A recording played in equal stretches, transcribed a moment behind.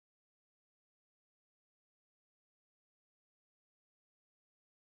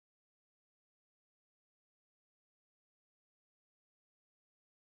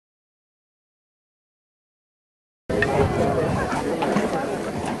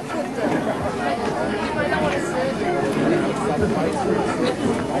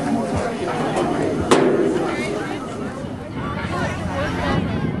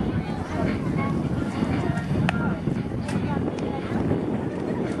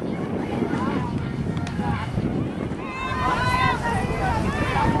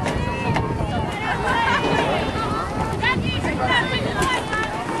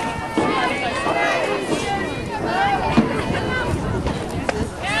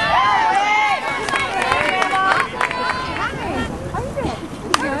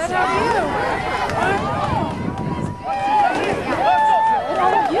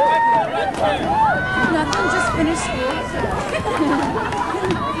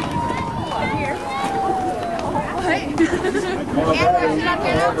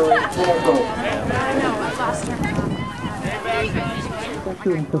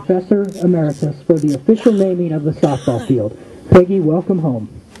And Professor Emeritus for the official naming of the softball field. Peggy, welcome home.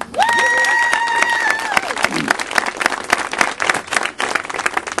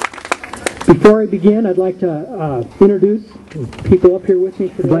 Before I begin, I'd like to introduce people up here with me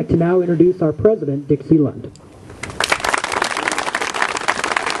today. I'd like to now introduce our president, Dixie Lund.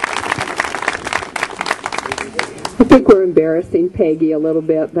 I think we're embarrassing Peggy a little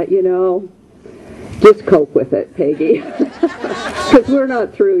bit, but you know, just cope with it, Peggy. Because we're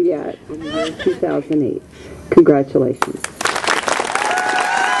not through yet in the year 2008. Congratulations.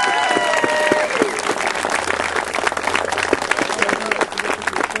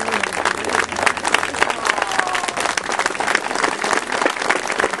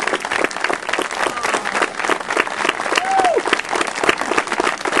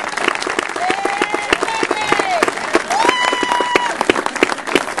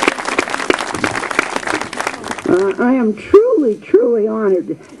 I am truly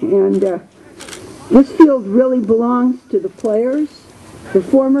honored, and this field really belongs to the players, the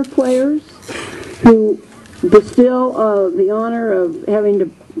former players, who bestow the honor of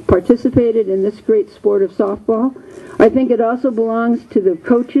having participated in this great sport of softball. I think it also belongs to the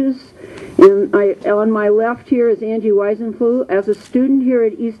coaches, and on my left here is Angie Weisenfluh. As a student here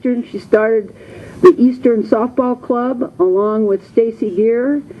at Eastern, she started the Eastern Softball Club along with Stacy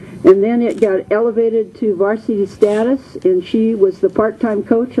Gear, and then it got elevated to varsity status, and she was the part-time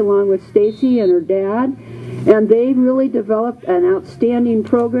coach along with Stacy and her dad, and they really developed an outstanding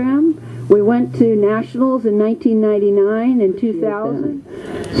program. We went to nationals in 1999 and 2000.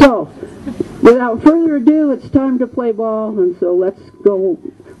 So, without further ado, it's time to play ball, and so let's go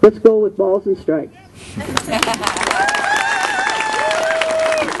with balls and strikes.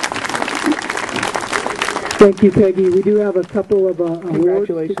 Thank you, Peggy. We do have a couple of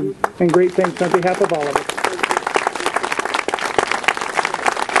congratulations and great thanks on behalf of all of us.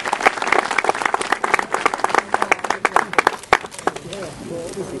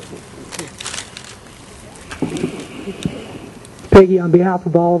 Peggy, on behalf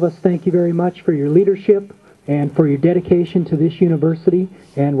of all of us, thank you very much for your leadership and for your dedication to this university.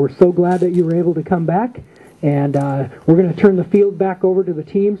 And we're so glad that you were able to come back. And we're going to turn the field back over to the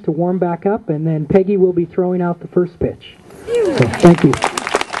teams to warm back up, and then Peggy will be throwing out the first pitch. So, thank you.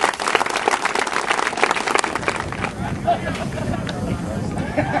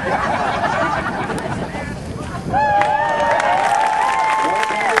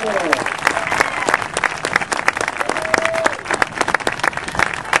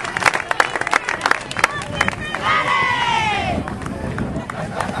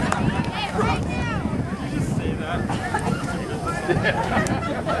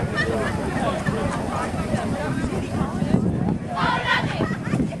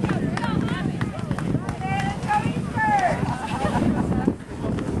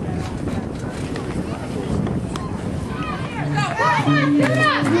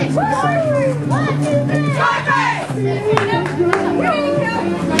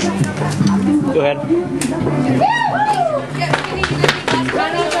 Go ahead.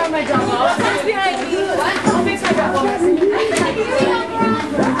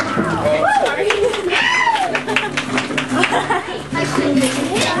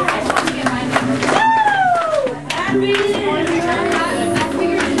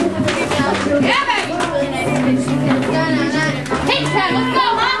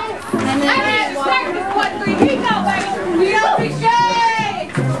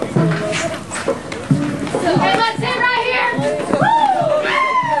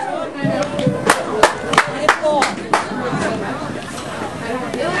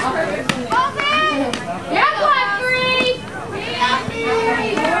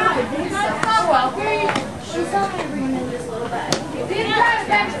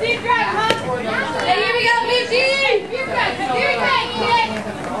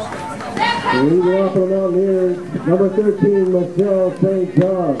 Leading off on Mountaineers, number 13, Michelle St.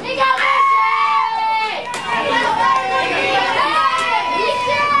 John.